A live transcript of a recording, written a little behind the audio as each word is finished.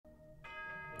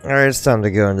Alright, it's time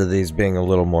to go into these being a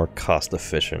little more cost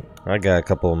efficient. I got a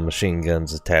couple of machine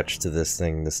guns attached to this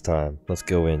thing this time. Let's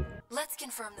go in. Let's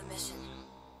confirm the mission.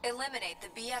 Eliminate the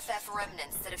BFF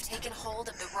remnants that have taken hold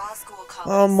of the raw school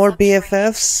colony. Oh, more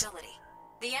BFFs?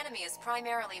 The enemy is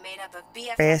primarily made up of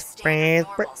BFF Best standard friends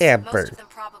normals, forever. most of them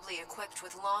probably equipped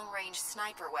with long-range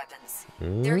sniper weapons.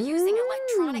 They're using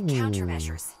electronic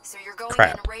countermeasures, so you're going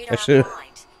Crap. in radar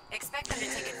blind. Expect them to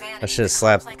take advantage I should have of the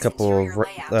slapped a complex couple of interior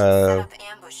layout to set up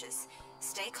ambushes.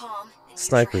 Stay calm and use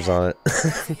snipers your on head. it.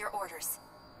 Ready for your orders.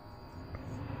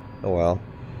 Oh well.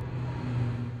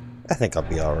 I think I'll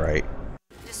be alright.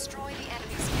 Destroy the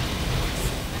enemy's main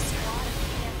force. A squad of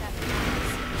BFF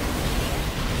units. The enemy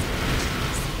is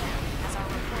HCM, as our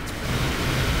reports prove.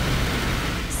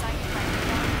 Sighted by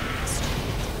radar and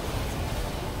streamed.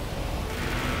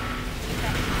 Keep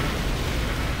that in mind.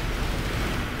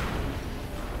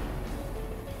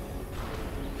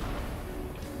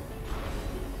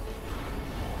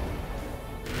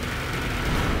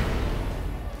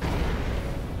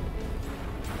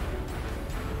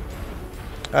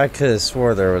 I could have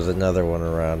swore there was another one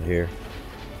around here.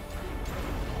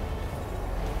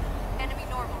 Enemy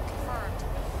normal confirmed.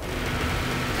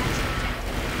 That's your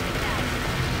objective.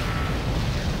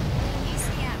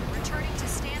 ECM returning to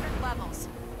standard levels.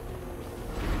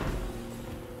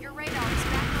 Your radar is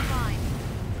back online.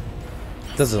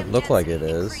 Doesn't ECM look like it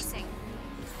density is. increasing.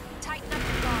 Tighten up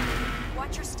your guard.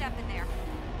 Watch your step in there.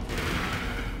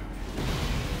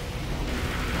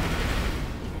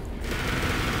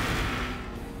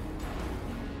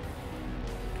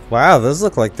 Wow, those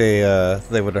look like they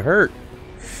would have hurt.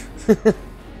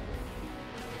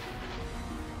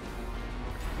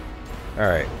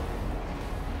 Alright.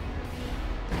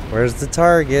 Where's the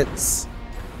targets?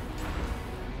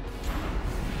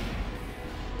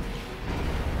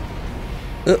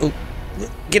 Uh-oh.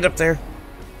 Get up there.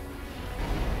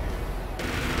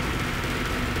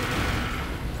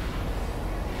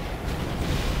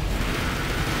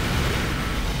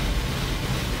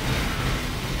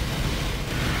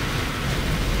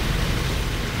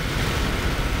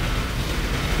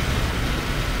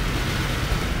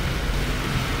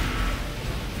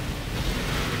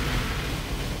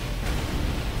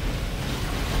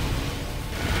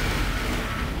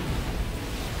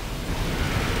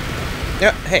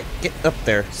 Yeah, hey, get up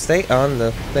there. Stay on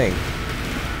the thing.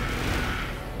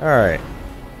 Alright.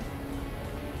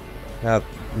 Now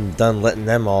I'm done letting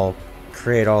them all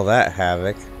create all that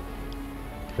havoc.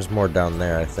 There's more down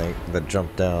there, I think, that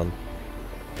jump down.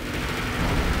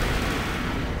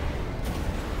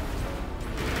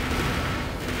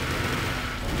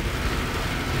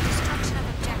 Destruction of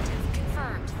objective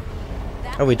confirmed.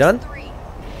 Are we done? 3.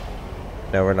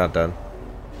 No, we're not done.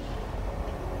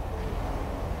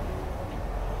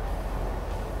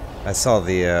 I saw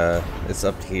the, it's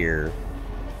up here.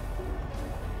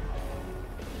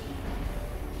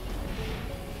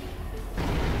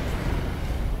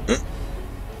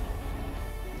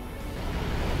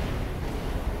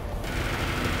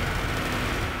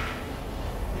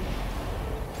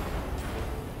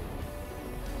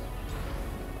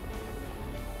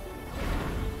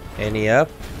 Any up?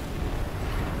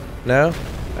 No?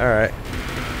 Alright.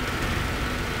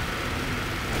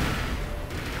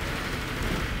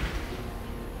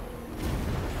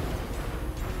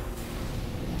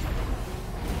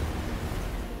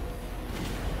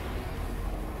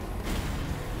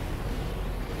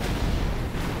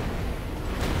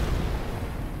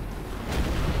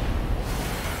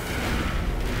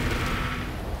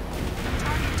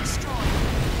 Target destroyed.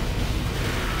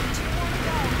 2 more to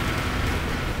go.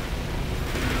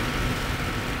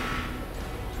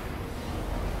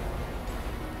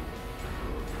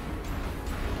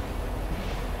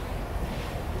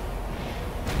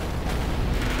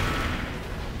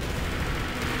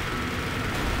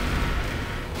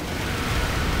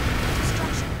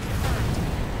 Destruction confirmed.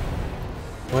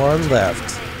 One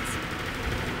left. Remains.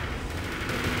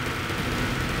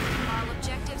 All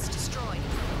objectives destroyed.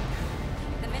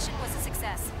 The mission was a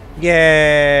success.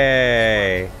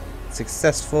 Yay!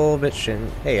 Successful mission.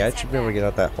 Hey, I should be able to get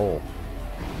out that hole.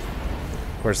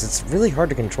 Of course, it's really hard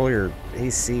to control your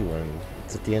AC when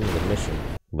it's at the end of the mission.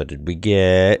 What did we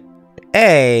get?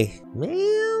 A!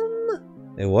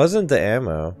 Man! It wasn't the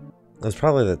ammo. It was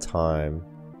probably the time.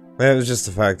 It was just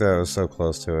the fact that I was so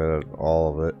close to it,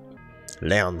 all of it.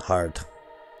 Leonhardt.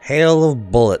 Hail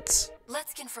of bullets.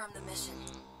 Let's confirm the mission.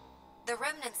 The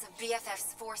remnants of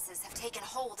BFF's forces have taken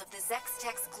hold of the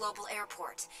Zextex Global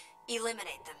Airport.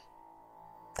 Eliminate them.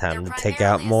 Time They're to take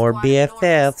out primarily a more squad of normals,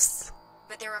 BFFs.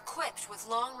 but they're equipped with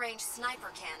long-range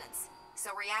sniper cannons,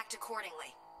 so react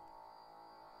accordingly.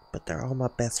 But they're all my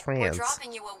best We're friends.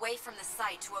 dropping you away from the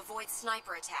site to avoid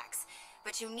sniper attacks,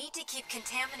 but you need to keep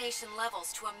contamination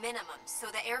levels to a minimum so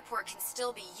the airport can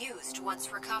still be used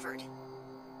once recovered.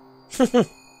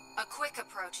 A quick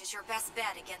approach is your best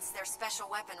bet against their special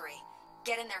weaponry.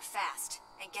 Get in there fast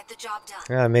and get the job done.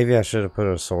 Yeah, maybe I should have put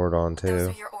a sword on too. Those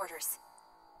are your orders.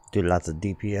 Do lots of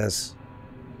DPS.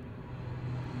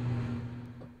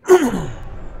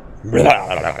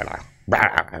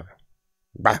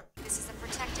 This is a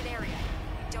protected area.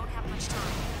 We don't have much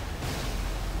time.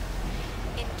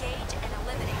 Engage and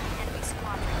eliminate the enemy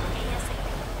squadron ASAP.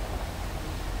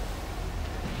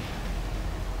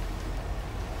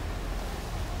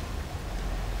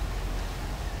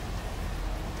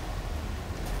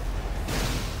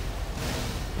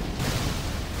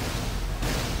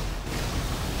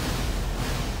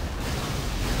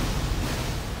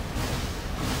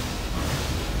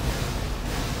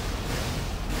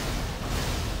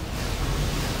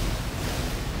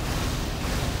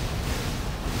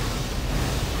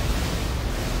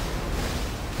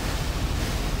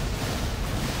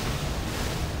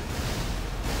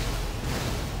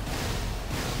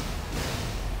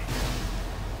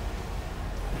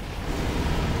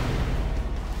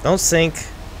 Don't sink.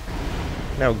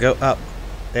 No, go up.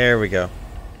 There we go.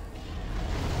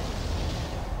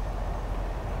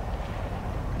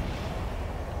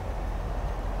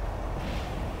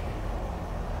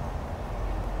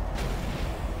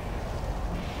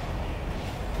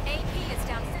 AP is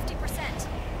down 50%.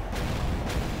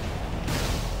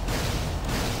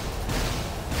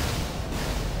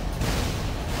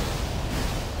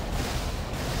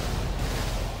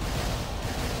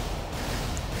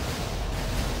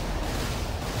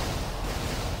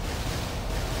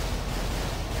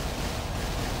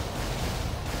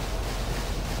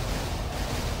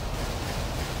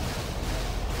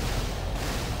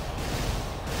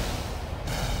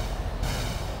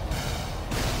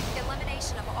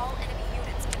 Elimination of all enemy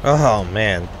units. Oh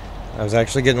man, I was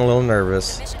actually getting a little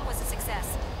nervous. The mission was a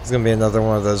success. It's gonna be another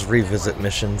one of those revisit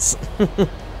missions. Please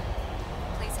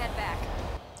head back.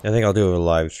 I think I'll do a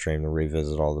live stream to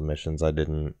revisit all the missions I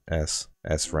didn't S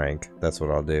rank. That's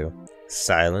what I'll do.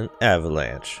 Silent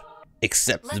Avalanche.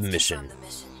 Accept the mission. Confirm the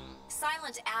mission.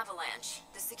 Silent Avalanche,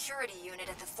 the security unit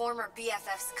at the former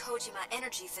BFF's Kojima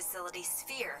energy facility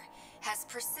Sphere, has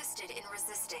persisted in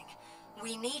resisting.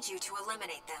 We need you to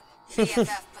eliminate them.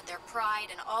 BFF put their pride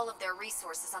and all of their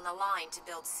resources on the line to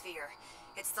build Sphere.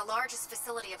 It's the largest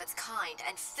facility of its kind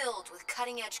and filled with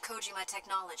cutting-edge Kojima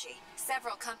technology.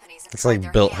 Several companies have It's tried like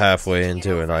their built hand halfway taking it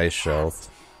into over an in the ice shelf. past,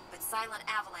 but Silent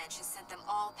Avalanche has sent them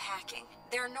all packing.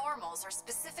 Their normals are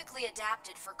specifically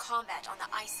adapted for combat on the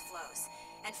ice floes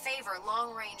and favor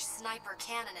long-range sniper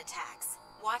cannon attacks.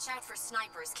 Watch out for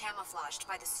snipers camouflaged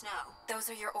by the snow. Those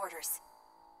are your orders.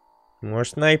 More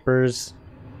snipers.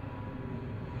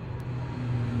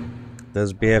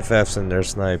 Those BFFs and their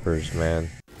snipers, man.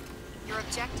 Your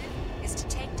objective is to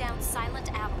take down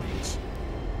Silent Avalanche.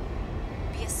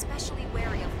 Be especially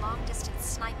wary of long-distance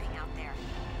sniping out there.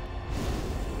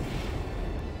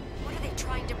 What are they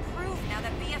trying to prove now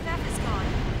that BFF is gone?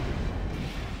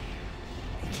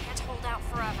 They can't hold out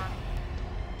forever.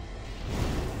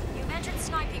 You've entered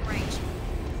sniping range.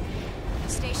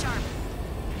 Stay sharp.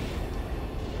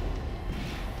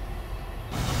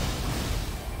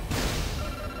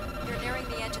 You're nearing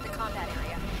the edge of the combat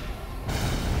area.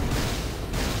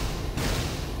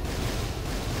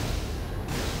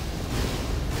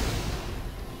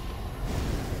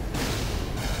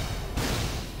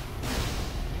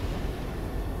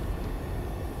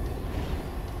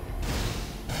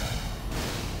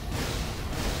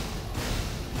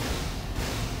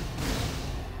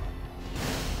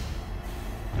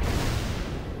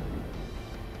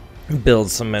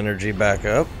 Build some energy back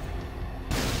up.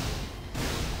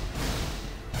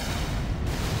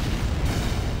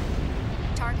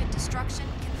 Target destruction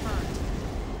confirmed.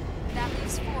 That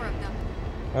leaves 4 of them.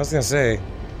 I was gonna say,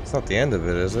 it's not the end of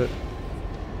it, is it?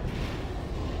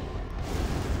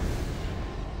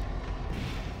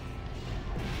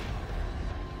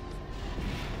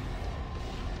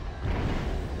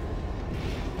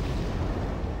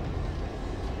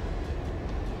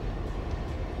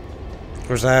 Of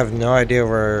course, I have no idea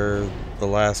where the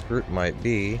last group might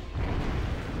be.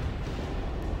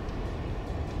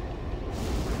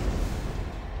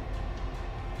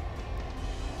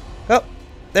 Oh,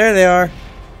 there they are.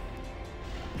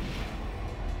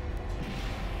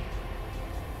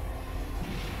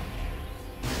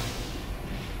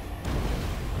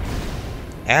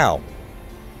 Ow.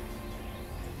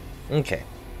 Okay.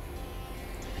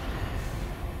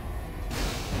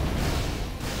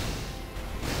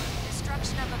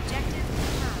 Destruction of objective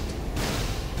confirmed.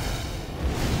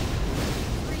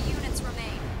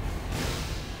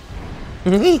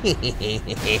 Objective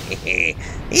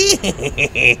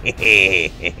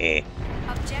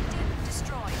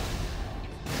destroyed.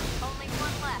 Only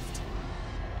one left.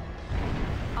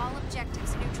 All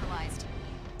objectives neutralized.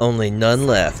 Only none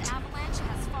left. Avalanche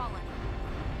has fallen.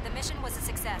 The mission was a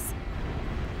success.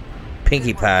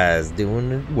 Pinkie Pie's doing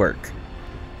the work.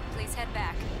 Please head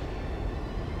back.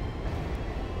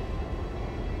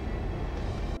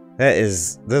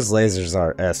 Those lasers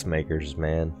are S makers,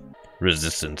 man.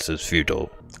 Resistance is futile.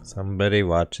 Somebody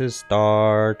watches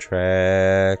Star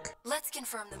Trek. Let's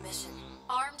confirm the mission.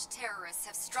 Armed terrorists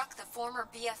have struck the former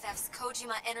BFF's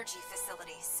Kojima energy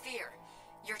facility, Sphere.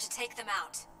 You're to take them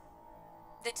out.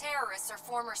 The terrorists are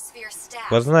former Sphere staff.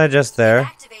 Wasn't I just there? They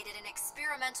activated an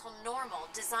experimental normal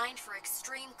designed for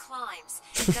extreme climbs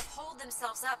and have holed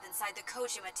themselves up inside the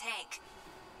Kojima tank.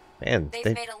 Man, They've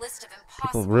made a list of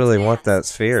people impossible really want that demands,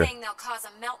 sphere. saying they'll cause a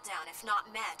meltdown if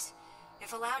not met.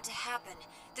 If allowed to happen,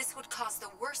 this would cause the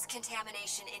worst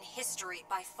contamination in history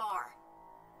by far.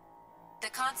 The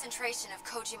concentration of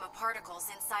Kojima particles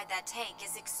inside that tank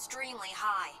is extremely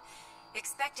high.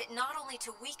 Expect it not only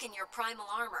to weaken your primal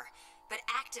armor, but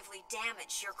actively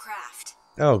damage your craft.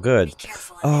 Oh, good. Be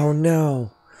careful. Oh, no.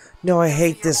 No, I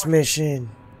hate this mission.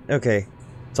 Okay.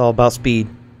 It's all about speed.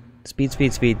 Speed,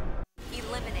 speed, speed.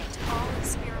 Eliminate all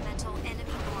experimental enemy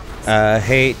normals. I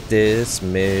hate this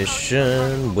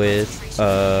mission with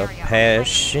a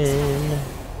passion.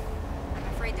 I'm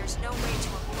afraid there's no way to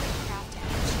avoid craft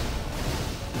damage.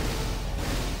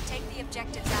 Take the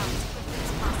objectives out as quickly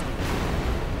as possible.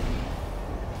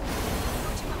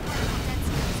 Kojima particle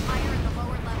density is higher in the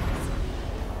lower levels.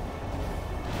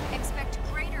 Expect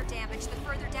greater damage the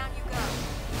further down you go.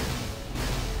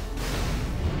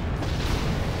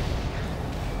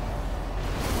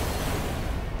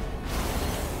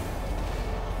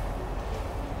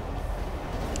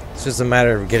 It's just a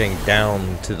matter of getting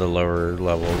down to the lower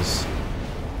levels.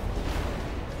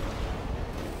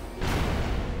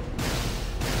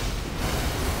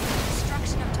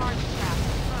 Destruction of target craft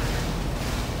confirmed.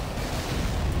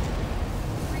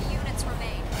 3 units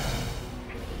remain.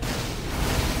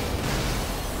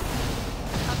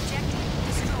 Objective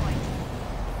destroyed.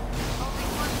 Only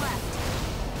one left.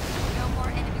 No more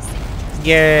enemy signatures.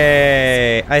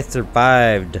 Yay! I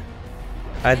survived.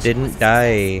 I didn't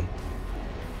die.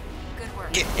 Good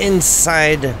work. Get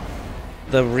inside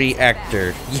the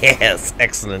reactor. Yes,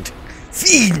 excellent.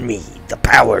 Feed me the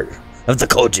power of the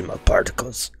Kojima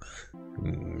particles.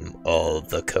 All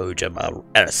the Kojima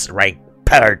S-rank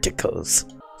particles.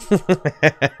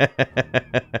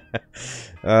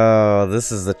 Oh,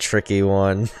 this is a tricky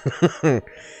one. Your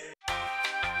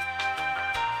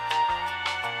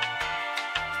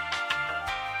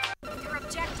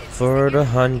objective is For to the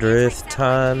intercept 100th anti-satellite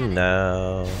time cannon.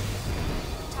 now.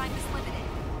 Time is limited.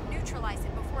 Neutralize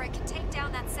it before it can take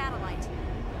down that satellite.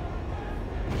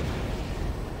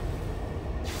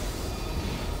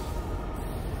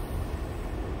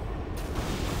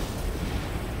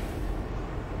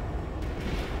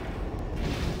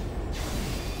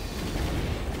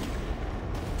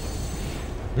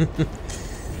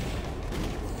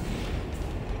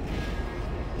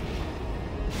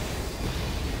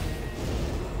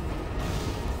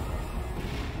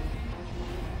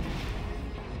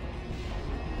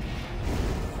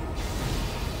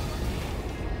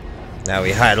 Now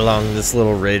we hide along this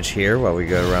little ridge here while we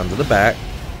go around to the back.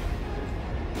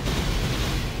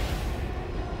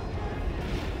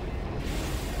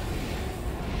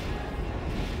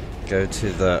 Go to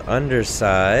the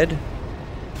underside. More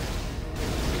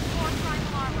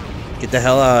primal armor. Get the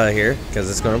hell out of here, because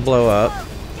it's going to blow up.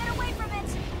 Whoa, get away from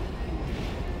it!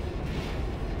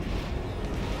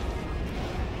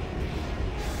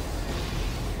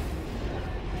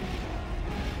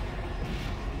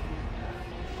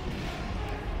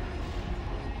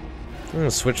 I'm going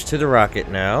to switch to the rocket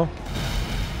now.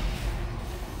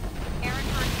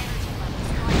 Ehrenberg energy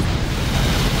levels rising.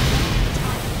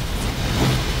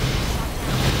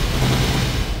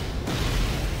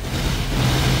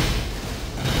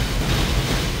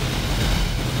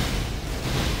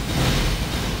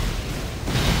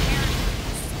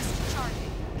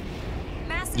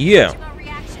 Massive Yeah. Kojima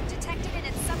reaction detected in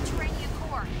its subterranean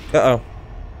core. Uh-oh.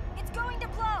 It's going to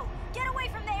blow. Get away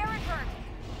from the Ehrenberg.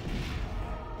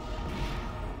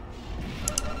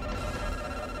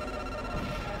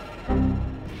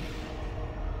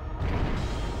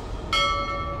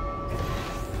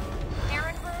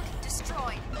 Ehrenberg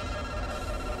destroyed.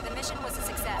 The mission was a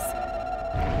success.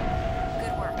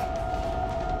 Good work.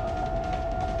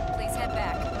 Please head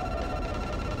back.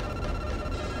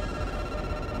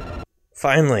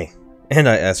 Finally. And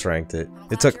I S-ranked it.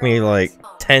 It took me like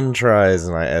 10 tries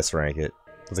and I S-rank it.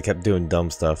 Because I kept doing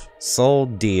dumb stuff. Sol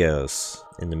Dios.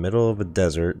 In the middle of a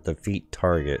desert, defeat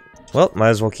target. Well, might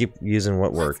as well keep using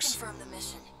what works. Let's confirm the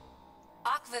mission.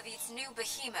 Akvavit's new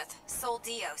behemoth, Sol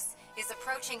Dios, is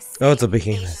approaching Oh, it's a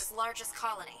behemoth. Asia's largest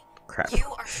colony. Crap.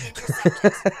 You are to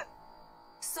intercept it.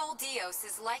 Sol Dios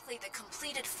is likely the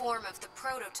completed form of the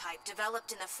prototype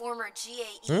developed in the former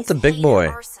GAE's That's a big boy.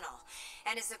 arsenal,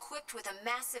 and is equipped with a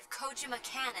massive Kojima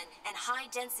cannon and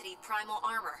high-density primal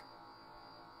armor.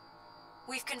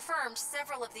 We've confirmed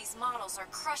several of these models are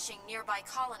crushing nearby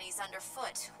colonies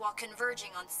underfoot while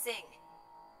converging on Sing.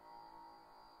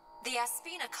 The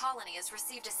Aspina colony has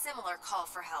received a similar call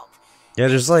for help. Yeah,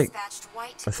 there's like, Dispatched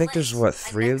White I think there's Flint, what, a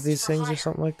 3 of next these for things or hire.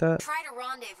 something like that? Try to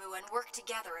rendezvous and work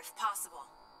together if possible.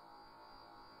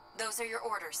 Those are your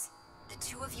orders. The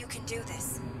two of you can do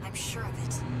this. I'm sure of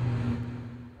it.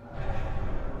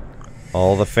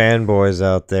 All the fanboys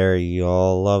out there, you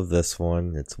all love this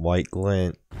one. It's White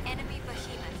Glint. Enemy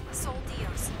behemoth, Sol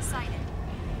Dios, sighted.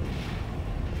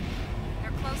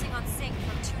 They're closing on Sing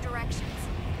from 2 directions.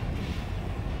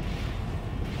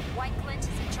 White Glint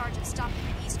is in charge of stopping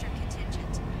the eastern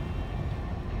contingent.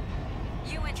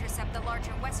 You intercept the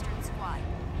larger western squad.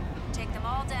 Take them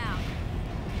all down.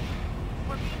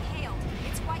 We're being hailed.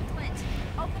 It's White Glint.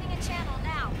 Opening a channel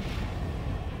now.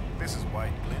 This is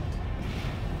White Glint.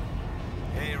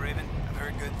 Hey, Raven. I've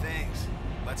heard good things.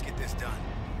 Let's get this done.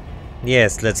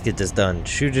 Yes, let's get this done.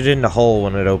 Shoot it in the hole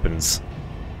when it opens.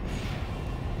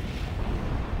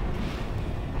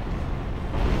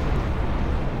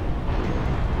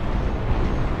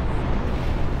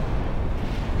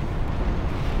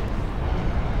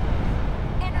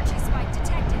 Energy spike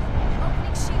detected.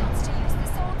 Opening shields to use the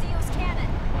Sol Dios cannon.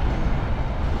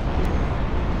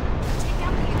 Take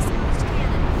out the exposed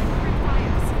cannon. Bring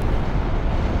fires.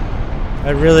 I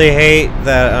really hate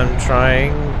that I'm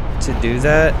trying to do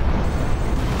that.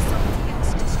 Sol Dios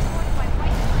destroyed by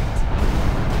White Glint.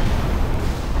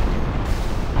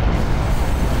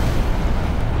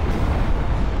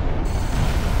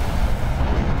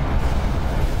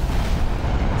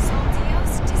 Sol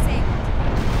Dios disabled.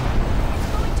 It's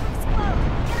going to explode.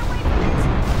 Get away from it.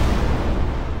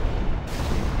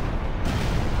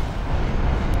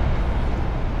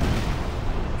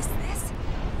 Is this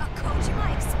a Kojima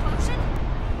explosion?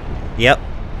 Yep.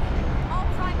 All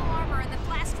primal armor and the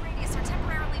blast radius are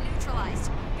temporarily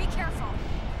neutralized. Be careful.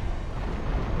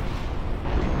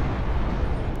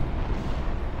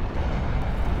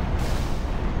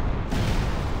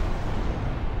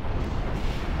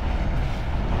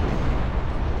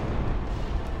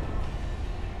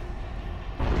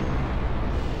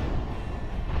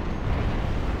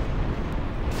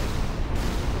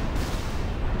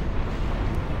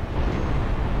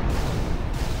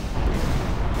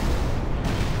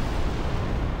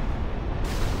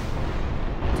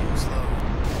 Too slow.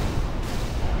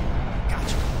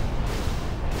 Gotcha.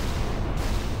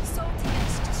 Sol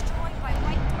Dios destroyed by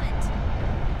White Glint.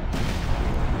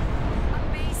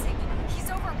 Amazing. He's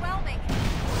overwhelming.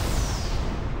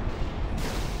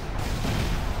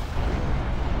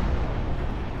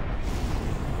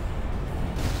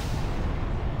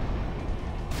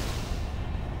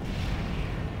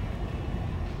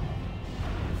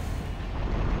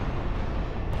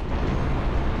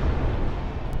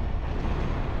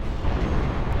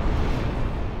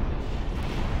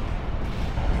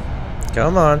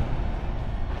 Come on.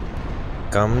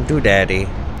 Come to daddy.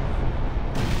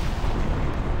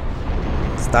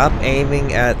 Stop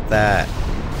aiming at that.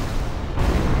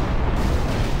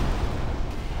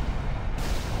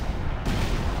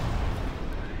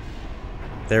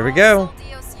 There we All go. Sol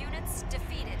Dios units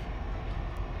defeated.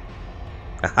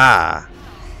 Aha!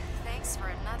 Thanks for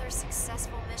another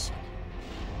successful mission.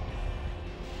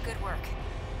 Good work.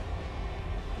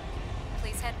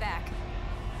 Please head back.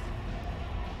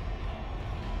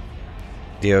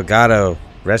 Diogato,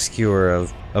 rescuer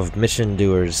of mission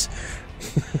doers.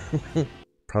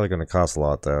 Probably gonna cost a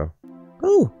lot though.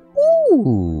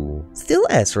 Ooh, still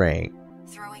S rank.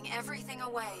 Throwing everything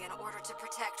away in order to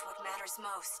protect what matters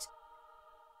most.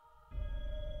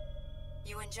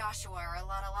 You and Joshua are a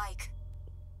lot alike.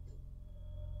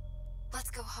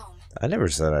 Let's go home. I never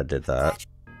said I did that.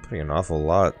 Putting an awful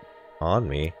lot on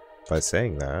me by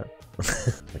saying that.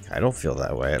 Like, I don't feel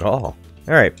that way at all.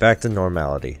 Alright, back to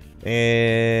normality.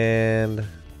 And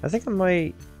I think I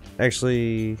might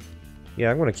actually, yeah,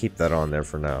 I'm gonna keep that on there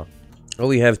for now. Oh,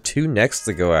 we have 2 next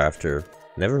to go after.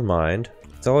 Never mind.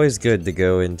 It's always good to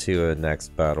go into a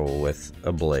next battle with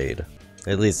a blade.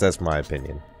 At least that's my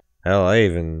opinion. Hell,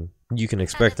 you can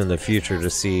expect in the future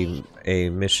to see a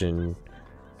mission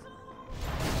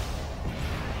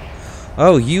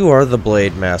Oh, you are the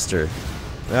Blade Master.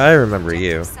 I remember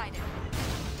you. Excited.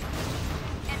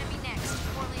 Enemy next,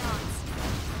 Orleans.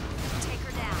 Take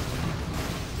her down.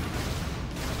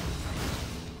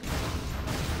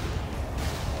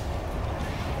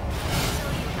 So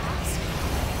you ask?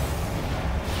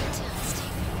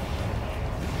 Interesting.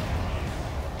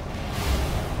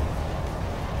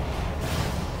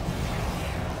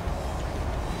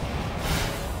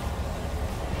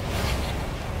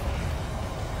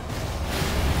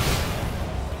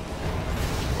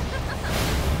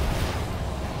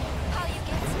 How you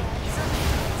get there is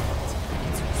unimportant.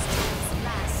 It's resistance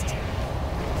last.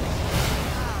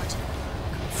 Proud.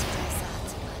 Consider that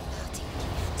my parting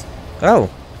gift. Oh.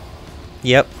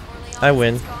 Yep. I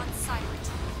win. Orleans has gone silent.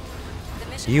 The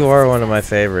mission You was a are one of my success.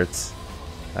 favorites.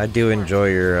 I do enjoy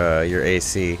your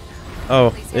AC.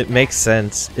 Oh, it makes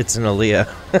sense. It's an Aaliyah.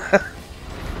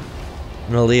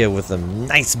 An Aaliyah with a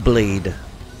nice blade.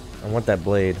 I want that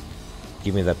blade.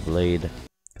 Give me that blade.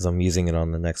 Because I'm using it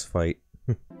on the next fight.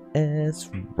 S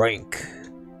rank.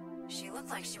 She looked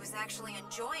like she was actually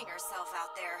enjoying herself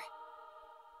out there.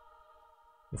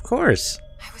 Of course.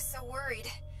 I was so worried.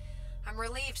 I'm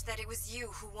relieved that it was you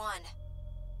who won.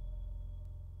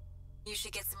 You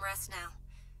should get some rest now.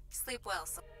 Sleep well.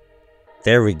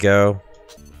 There we go.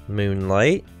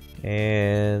 Moonlight.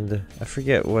 And I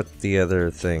forget what the other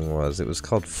thing was. It was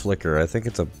called Flicker. I think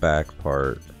it's a back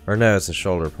part. Or no, it's a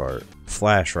shoulder part.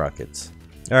 Flash rockets.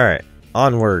 Alright.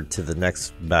 Onward to the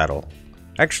next battle.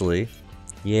 Actually,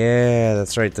 yeah,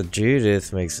 that's right. The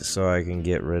Judith makes it so I can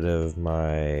get rid of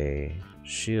my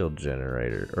shield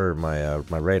generator. Or my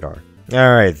radar.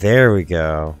 Alright, there we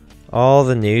go. All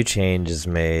the new changes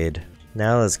made.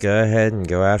 Now let's go ahead and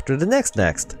go after the next.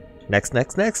 Next. Let's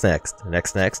confirm the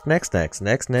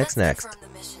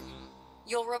mission.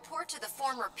 You'll report to the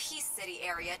former Peace City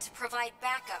area to provide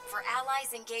backup for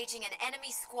allies engaging an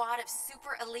enemy squad of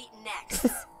super elite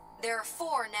nexts. There are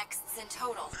 4 nexts in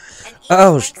total, and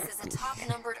each next is a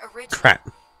top-numbered original. Crap.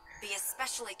 Be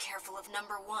especially careful of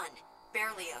number 1,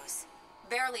 Berlioz.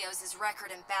 Berlioz's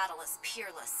record in battle is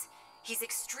peerless. He's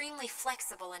extremely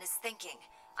flexible in his thinking,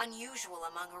 unusual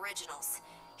among originals.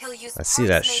 He'll use I see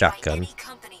that parts made by shotgun. any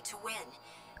company to win.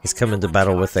 He's and coming no to one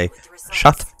battle can with a argue the results.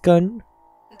 shotgun.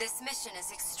 This mission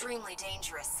is extremely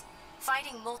dangerous.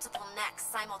 Fighting multiple necks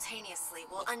simultaneously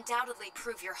will undoubtedly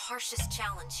prove your harshest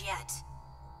challenge yet.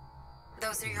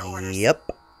 Those are your orders.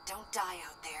 Yep. Don't die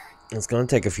out there. It's gonna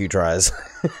take a few tries.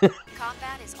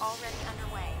 Combat is already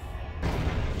underway.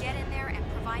 Get in there and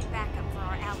provide backup for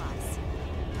our allies.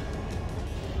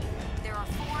 There are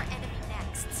 4 enemy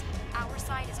nexts. Our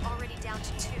side is already down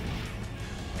to 2.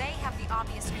 They have the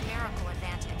obvious numerical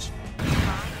advantage.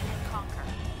 Divide and conquer.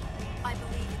 I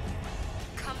believe in you.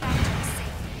 Come back to us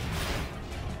safely.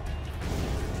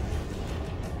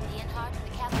 Leonhard,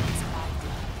 the cavalry's arrived.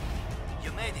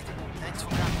 You made it. Thanks for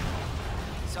coming.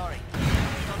 Sorry, we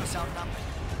don't sound numbered.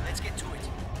 Let's get to it.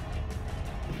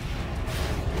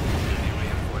 Enemy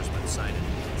reinforcements sighted.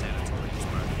 It's Anatolia's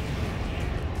mark.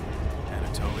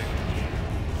 Anatolia?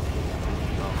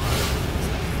 Oh, is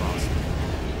that Fawcett?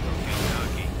 Okay,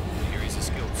 Naki. Here he's a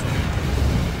skilled soldier.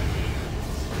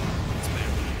 It's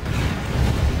better.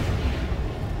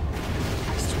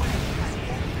 I swear, I'm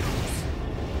getting close.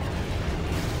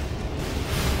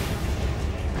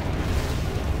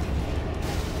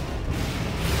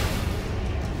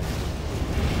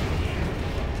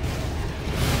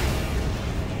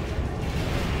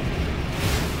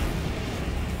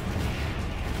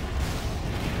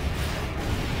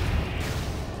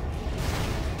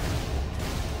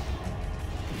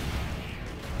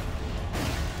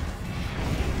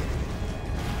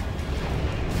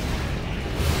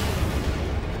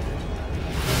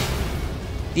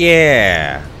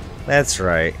 Yeah, that's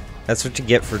right. That's what you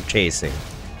get for chasing.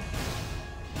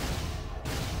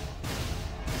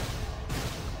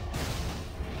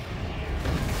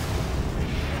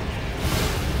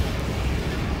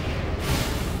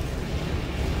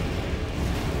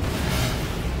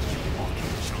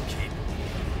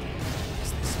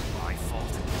 Is this my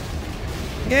fault?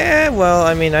 Yeah, well,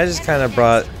 I mean, I just kind of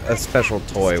brought a special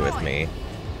toy with me.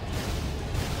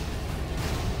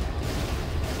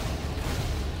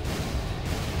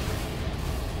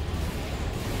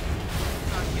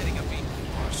 Not getting a beat.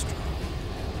 Lost.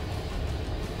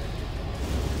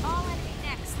 All enemy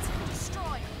nexts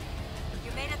destroyed.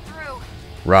 You made it through.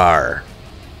 Rawr.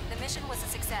 The mission was a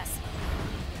success.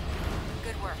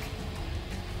 Good work.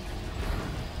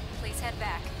 Please head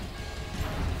back.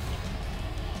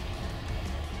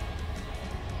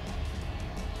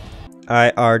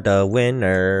 I are the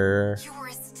winner. You were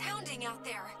astounding out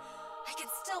there. I can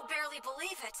still barely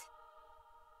believe it.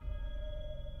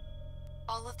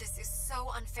 All of this is so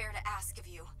unfair to ask of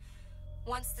you.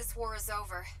 Once this war is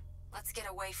over, let's get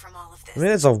away from all of this. I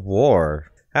mean, it's a war.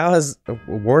 How is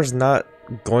war's not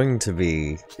going to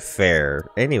be fair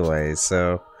anyway?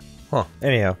 So,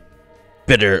 anyhow,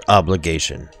 bitter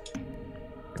obligation.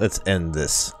 Let's end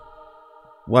this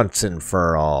once and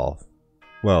for all.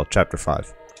 Well, chapter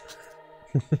 5.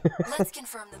 Let's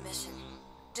confirm the mission.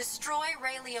 Destroy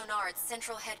Ray Leonard's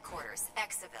central headquarters,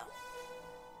 Exaville.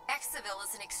 Exaville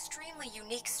is an extremely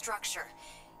unique structure.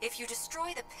 If you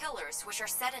destroy the pillars, which are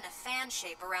set in a fan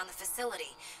shape around the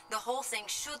facility, the whole thing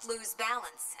should lose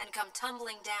balance and come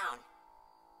tumbling down.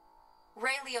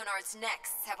 Ray Leonard's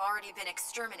nexts have already been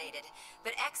exterminated,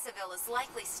 but Exaville is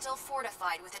likely still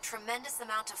fortified with a tremendous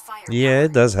amount of firepower. Yeah,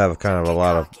 it does have kind of a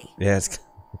lot of... Yeah, it's...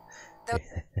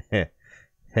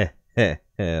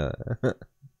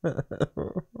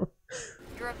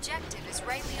 Your objective is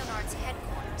Ray Leonard's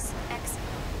headquarters, Exaville.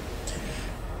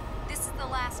 This is the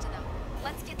last of them.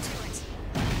 Let's get to it.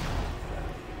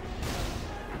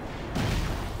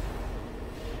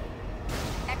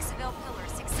 Exaville pillar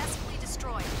successfully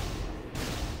destroyed.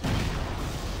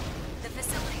 The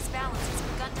facility's balance has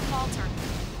begun to falter.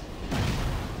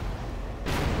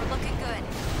 We're looking good.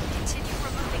 Continue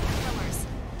removing the pillars.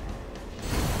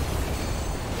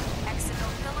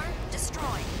 Exaville pillar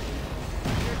destroyed.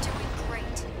 You're doing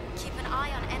great. Keep an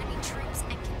eye on enemy troops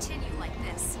and continue like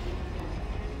this.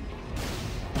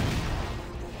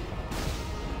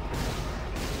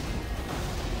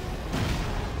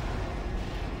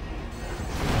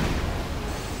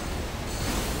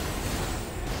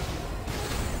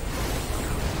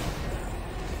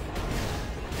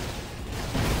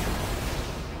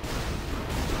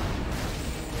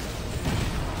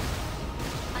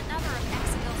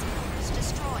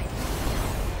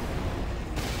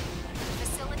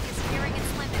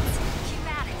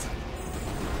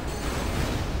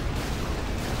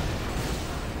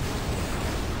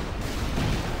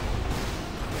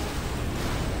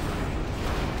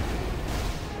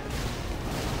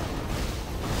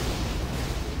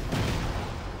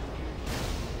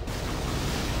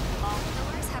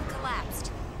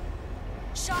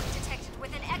 Shock detected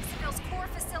within Exaville's core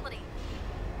facility.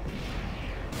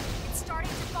 It's starting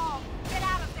to fall. Get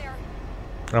out of there.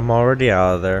 I'm already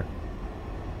out of there.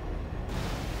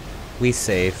 We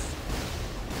safe.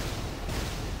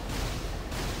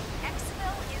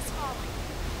 Exaville is falling.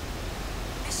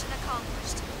 Mission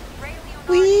accomplished. Ray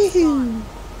Leonard is gone.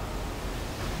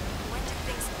 When did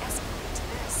things escalate to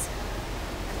this?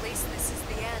 At least this is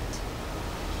the end.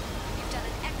 You've done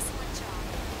an excellent job.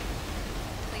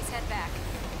 Please head back.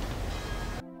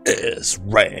 S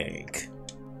rank.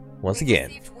 Once again.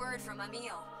 We received word from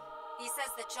Emil. He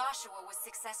says that Joshua was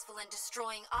successful in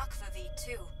destroying Aquavit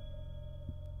too.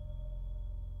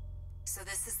 So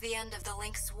this is the end of the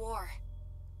Lynx War.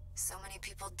 So many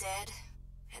people dead,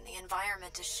 and the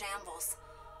environment is shambles.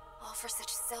 All for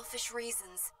such selfish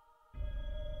reasons.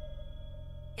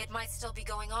 It might still be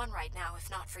going on right now if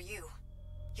not for you.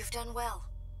 You've done well.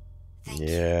 Thank you.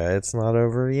 Yeah, it's not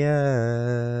over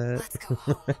yet. Let's go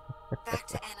home. Back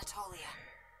to Anatolia.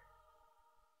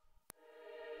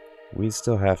 We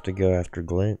still have to go after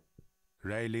Glint.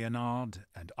 Ray Leonard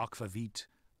and Aquavit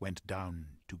went down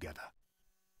together.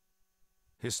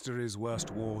 History's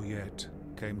worst war yet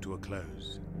came to a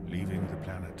close, leaving the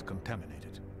planet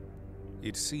contaminated.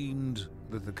 It seemed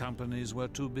that the companies were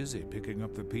too busy picking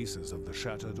up the pieces of the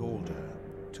shattered order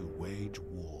to wage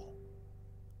war.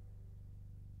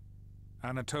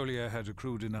 Anatolia had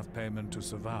accrued enough payment to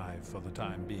survive for the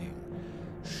time being.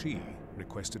 She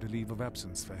requested a leave of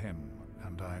absence for him,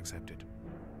 and I accepted.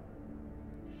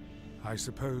 I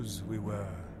suppose we were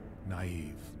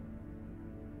naive.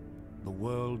 The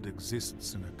world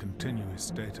exists in a continuous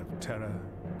state of terror,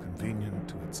 convenient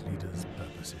to its leaders'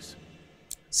 purposes.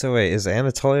 So wait, is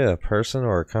Anatolia a person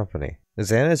or a company?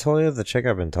 Is Anatolia the chick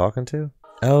I've been talking to?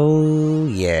 Oh,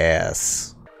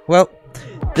 yes. Well,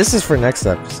 this is for next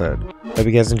episode. Hope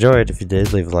you guys enjoyed. If you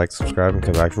did, leave a like, subscribe, and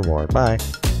come back for more. Bye.